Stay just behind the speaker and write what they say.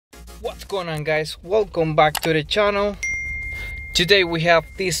What's going on, guys? Welcome back to the channel. Today we have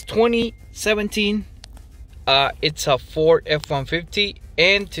this 2017 it's a Ford F-150,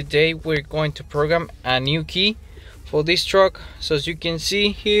 and today we're going to program a new key for this truck. So as you can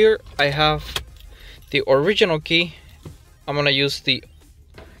see here, I have the original key. I'm gonna use the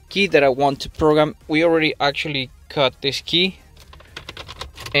key that I want to program. We already actually cut this key,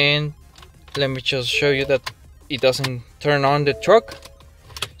 and let me just show you that it doesn't turn on the truck.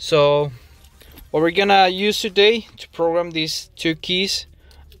 So what we're gonna use today to program these two keys,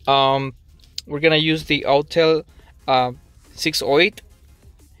 we're gonna use the Autel IM608.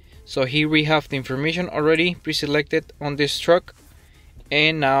 So here we have the information already pre-selected on this truck,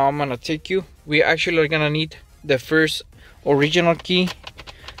 and now I'm gonna take you. We actually are gonna need the first original key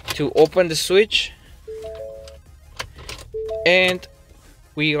to open the switch, and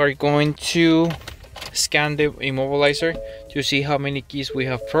we are going to scan the immobilizer to see how many keys we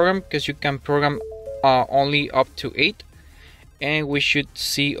have programmed, because you can program only up to 8, and we should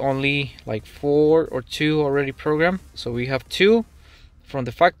see only like 4 or 2 already programmed. So we have 2 from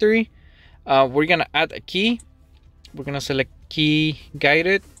the factory. We're gonna add a key. We're gonna select key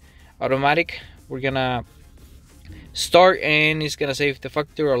guided automatic. We're gonna start, and it's gonna say if the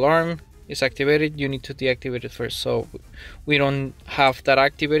factory alarm is activated, you need to deactivate it first. So we don't have that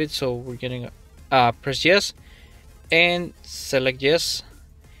activated, so we're gonna press yes and select yes.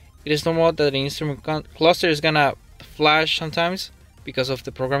 It is normal that the instrument cluster is gonna flash sometimes because of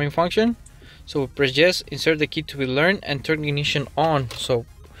the programming function. So we press yes, insert the key to be learned, and turn ignition on. So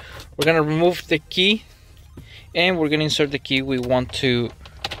we're gonna remove the key, and we're gonna insert the key we want to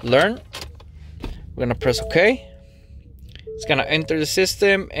learn. We're gonna press OK. It's gonna enter the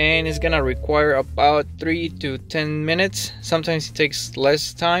system, and it's gonna require about 3 to 10 minutes. Sometimes it takes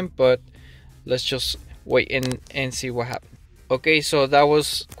less time, but let's just wait and see what happens. Okay, so that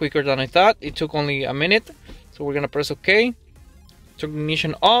was quicker than I thought. It took only a minute. So we're gonna press OK. Turn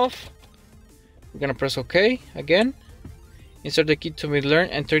ignition off. We're gonna press OK again. Insert the key to be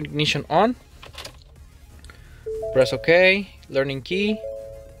learned and turn ignition on. Press OK. Learning key.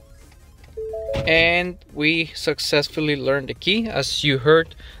 And we successfully learned the key. As you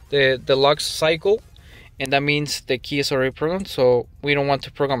heard, the lock cycle, and that means the key is already programmed. So we don't want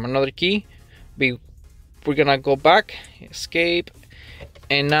to program another key. We're gonna go back, escape,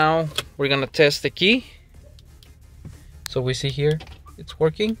 and now we're gonna test the key. So we see here it's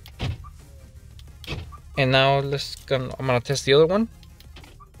working, and now I'm gonna test the other one.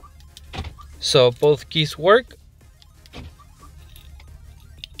 So both keys work,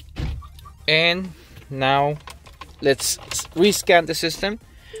 and now let's rescan the system,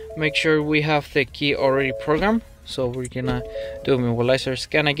 make sure we have the key already programmed. So we're gonna do immobilizer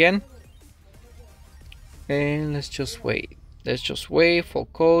scan again. And let's just wait. Full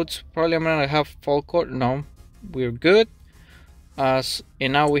codes. Probably I'm gonna have full code. No, we're good. And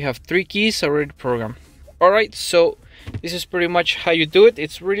now we have 3 keys already programmed. Alright, so this is pretty much how you do it.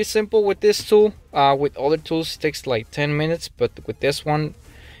 It's really simple with this tool. With other tools it takes like 10 minutes, but with this one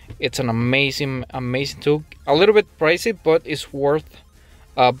it's an amazing tool. A little bit pricey, but it's worth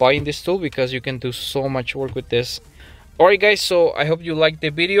buying this tool because you can do so much work with this. Alright guys, so I hope you liked the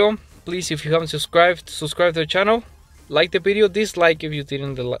video. Please, if you haven't subscribed, subscribe to the channel. Like the video, dislike if you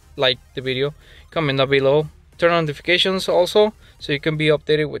didn't like the video. Comment down below. Turn on notifications also, so you can be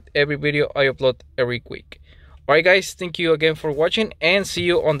updated with every video I upload every week. Alright guys, thank you again for watching, and see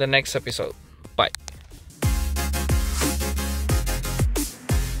you on the next episode. Bye.